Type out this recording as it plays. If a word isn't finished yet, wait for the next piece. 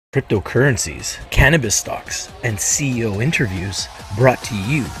Cryptocurrencies, cannabis stocks, and CEO interviews brought to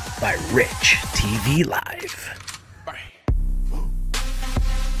you by RICHTVLIVE.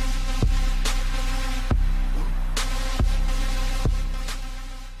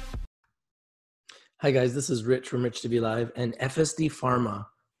 Hi guys, this is Rich from RICHTVLIVE, and FSD Pharma,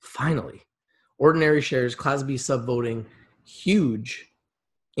 finally, ordinary shares, Class B sub-voting, huge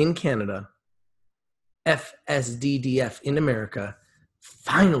in Canada, FSDDF in America,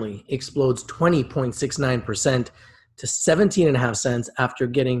 finally explodes 20.69% to 17.5 cents after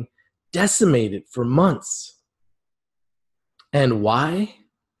getting decimated for months. And why?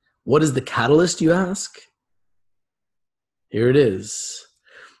 What is the catalyst, you ask? Here it is.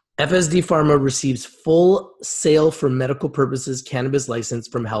 FSD Pharma receives full sale for medical purposes cannabis license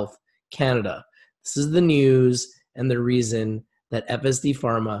from Health Canada. This is the news and the reason that FSD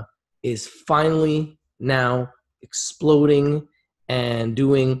Pharma is finally now exploding and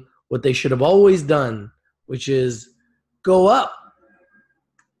doing what they should have always done, which is go up.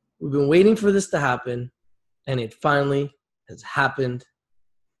 We've been waiting for this to happen, and it finally has happened.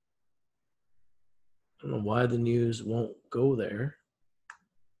 I don't know why the news won't go there.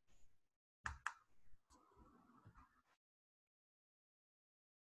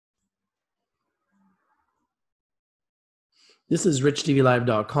 This is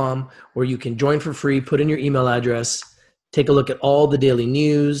RICHTVLIVE.com, where you can join for free, put in your email address, take a look at all the daily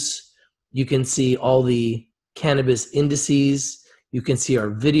news. You can see all the cannabis indices. You can see our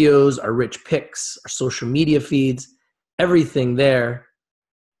videos, our rich picks, our social media feeds, everything there.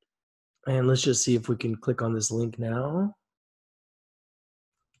 And let's just see if we can click on this link now.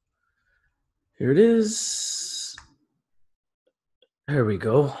 Here it is. There we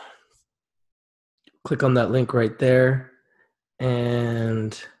go. Click on that link right there.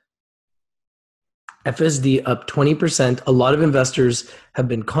 And FSD up 20%. A lot of investors have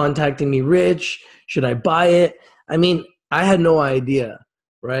been contacting me, Rich, should I buy it? I mean, I had no idea,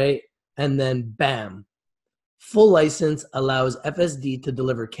 right? And then bam, full license allows FSD to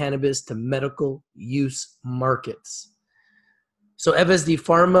deliver cannabis to medical use markets. So FSD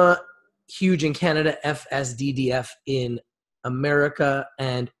Pharma, huge in Canada, FSDDF in America,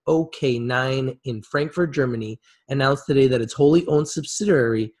 and OK9 in Frankfurt, Germany, announced today that its wholly owned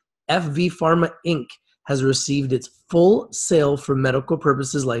subsidiary, FV Pharma Inc., has received its full sale for medical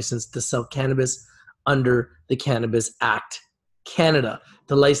purposes license to sell cannabis under the Cannabis Act Canada.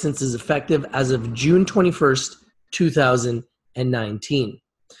 The license is effective as of June 21st, 2019.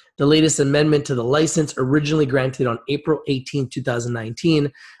 The latest amendment to the license, originally granted on April 18, 2019,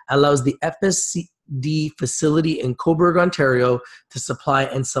 allows the FSD facility in Cobourg, Ontario, to supply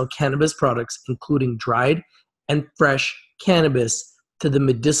and sell cannabis products, including dried and fresh cannabis, to the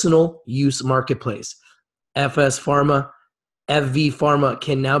medicinal use marketplace. FV Pharma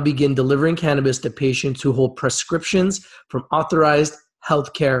can now begin delivering cannabis to patients who hold prescriptions from authorized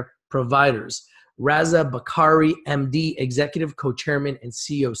healthcare providers. Raza Bokhari, MD, Executive Co-Chairman and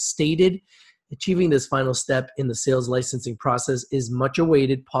CEO, stated, achieving this final step in the sales licensing process is much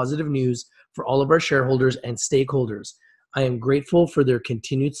awaited positive news for all of our shareholders and stakeholders. I am grateful for their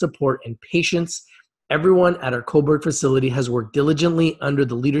continued support and patience. Everyone at our Cobourg facility has worked diligently under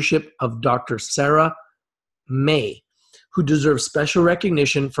the leadership of Dr. Sara May, who deserves special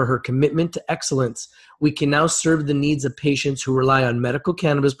recognition for her commitment to excellence. We can now serve the needs of patients who rely on medical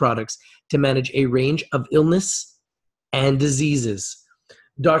cannabis products to manage a range of illness and diseases.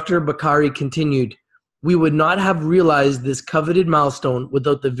 Dr. Bokhari continued, we would not have realized this coveted milestone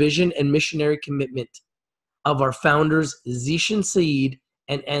without the vision and missionary commitment of our founders, Zeeshan, Saeed,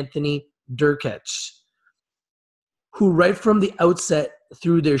 and Anthony Durkacz, who right from the outset,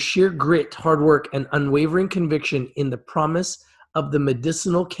 through their sheer grit, hard work, and unwavering conviction in the promise of the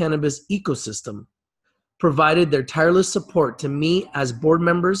medicinal cannabis ecosystem, provided their tireless support to me as board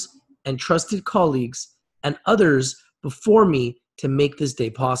members and trusted colleagues and others before me to make this day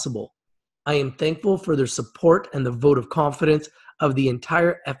possible. I am thankful for their support and the vote of confidence of the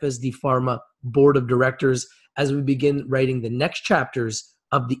entire FSD Pharma board of directors as we begin writing the next chapters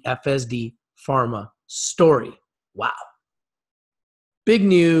of the FSD Pharma story. Wow. Big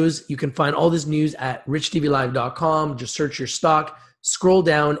news. You can find all this news at RICHTVLIVE.com. Just search your stock, scroll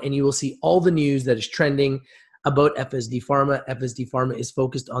down, and you will see all the news that is trending about FSD Pharma. FSD Pharma is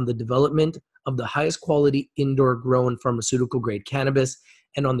focused on the development of the highest quality indoor grown pharmaceutical grade cannabis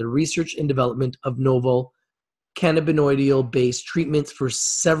and on the research and development of novel cannabinoidal-based treatments for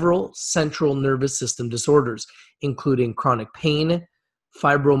several central nervous system disorders, including chronic pain,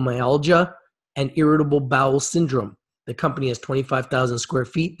 fibromyalgia, and irritable bowel syndrome. The company has 25,000 square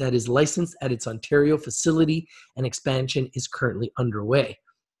feet that is licensed at its Ontario facility, and expansion is currently underway.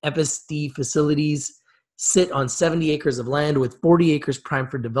 FSD facilities sit on 70 acres of land with 40 acres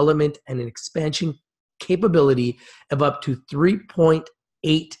primed for development and an expansion capability of up to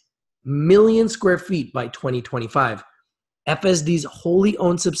 3.8 million square feet by 2025. FSD's wholly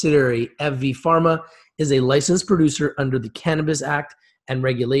owned subsidiary, FV Pharma, is a licensed producer under the Cannabis Act and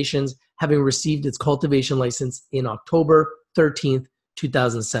regulations, having received its cultivation license in October 13th,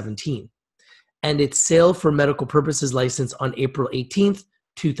 2017, and its sale for medical purposes license on April 18th,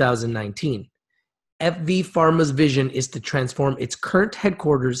 2019. FV Pharma's vision is to transform its current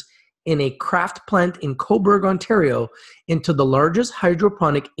headquarters in a craft plant in Cobourg, Ontario, into the largest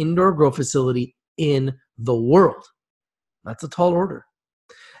hydroponic indoor grow facility in the world. That's a tall order.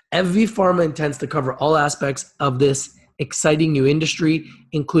 FV Pharma intends to cover all aspects of this exciting new industry,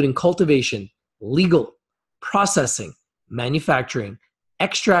 including cultivation, legal, processing, manufacturing,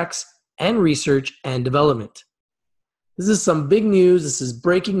 extracts, and research and development. This is some big news. This is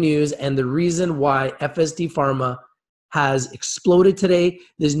breaking news, and the reason why FSD Pharma has exploded today.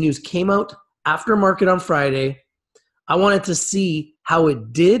 This news came out after market on Friday. I wanted to see how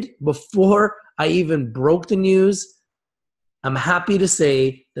it did before I even broke the news. I'm happy to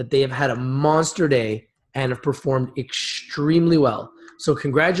say that they have had a monster day and have performed extremely well. So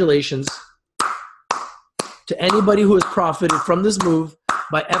congratulations to anybody who has profited from this move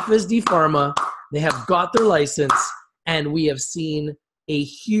by FSD Pharma. They have got their license, and we have seen a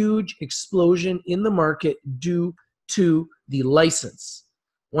huge explosion in the market due to the license.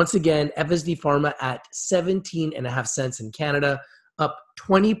 Once again, FSD Pharma at 17.5 cents in Canada, up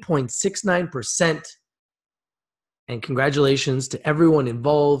 20.69%. And congratulations to everyone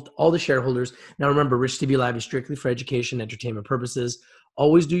involved, all the shareholders. Now remember, Rich TV Live is strictly for education, entertainment purposes.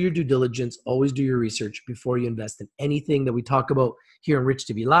 Always do your due diligence. Always do your research before you invest in anything that we talk about here on Rich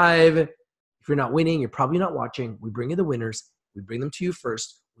TV Live. If you're not winning, you're probably not watching. We bring you the winners. We bring them to you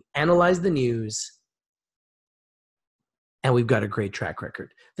first. We analyze the news. And we've got a great track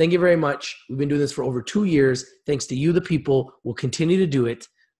record. Thank you very much. We've been doing this for over 2 years. Thanks to you, the people. We'll continue to do it.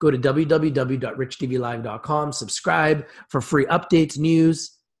 Go to www.richtvlive.com. Subscribe for free updates,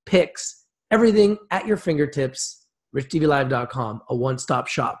 news, picks, everything at your fingertips. RichTVLive.com, a one-stop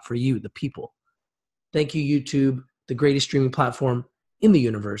shop for you, the people. Thank you, YouTube, the greatest streaming platform in the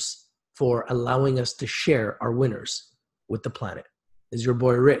universe, for allowing us to share our winners with the planet. This is your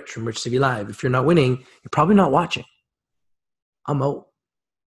boy Rich from Rich TV Live. If you're not winning, you're probably not watching. I'm out.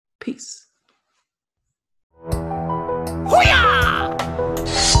 Peace.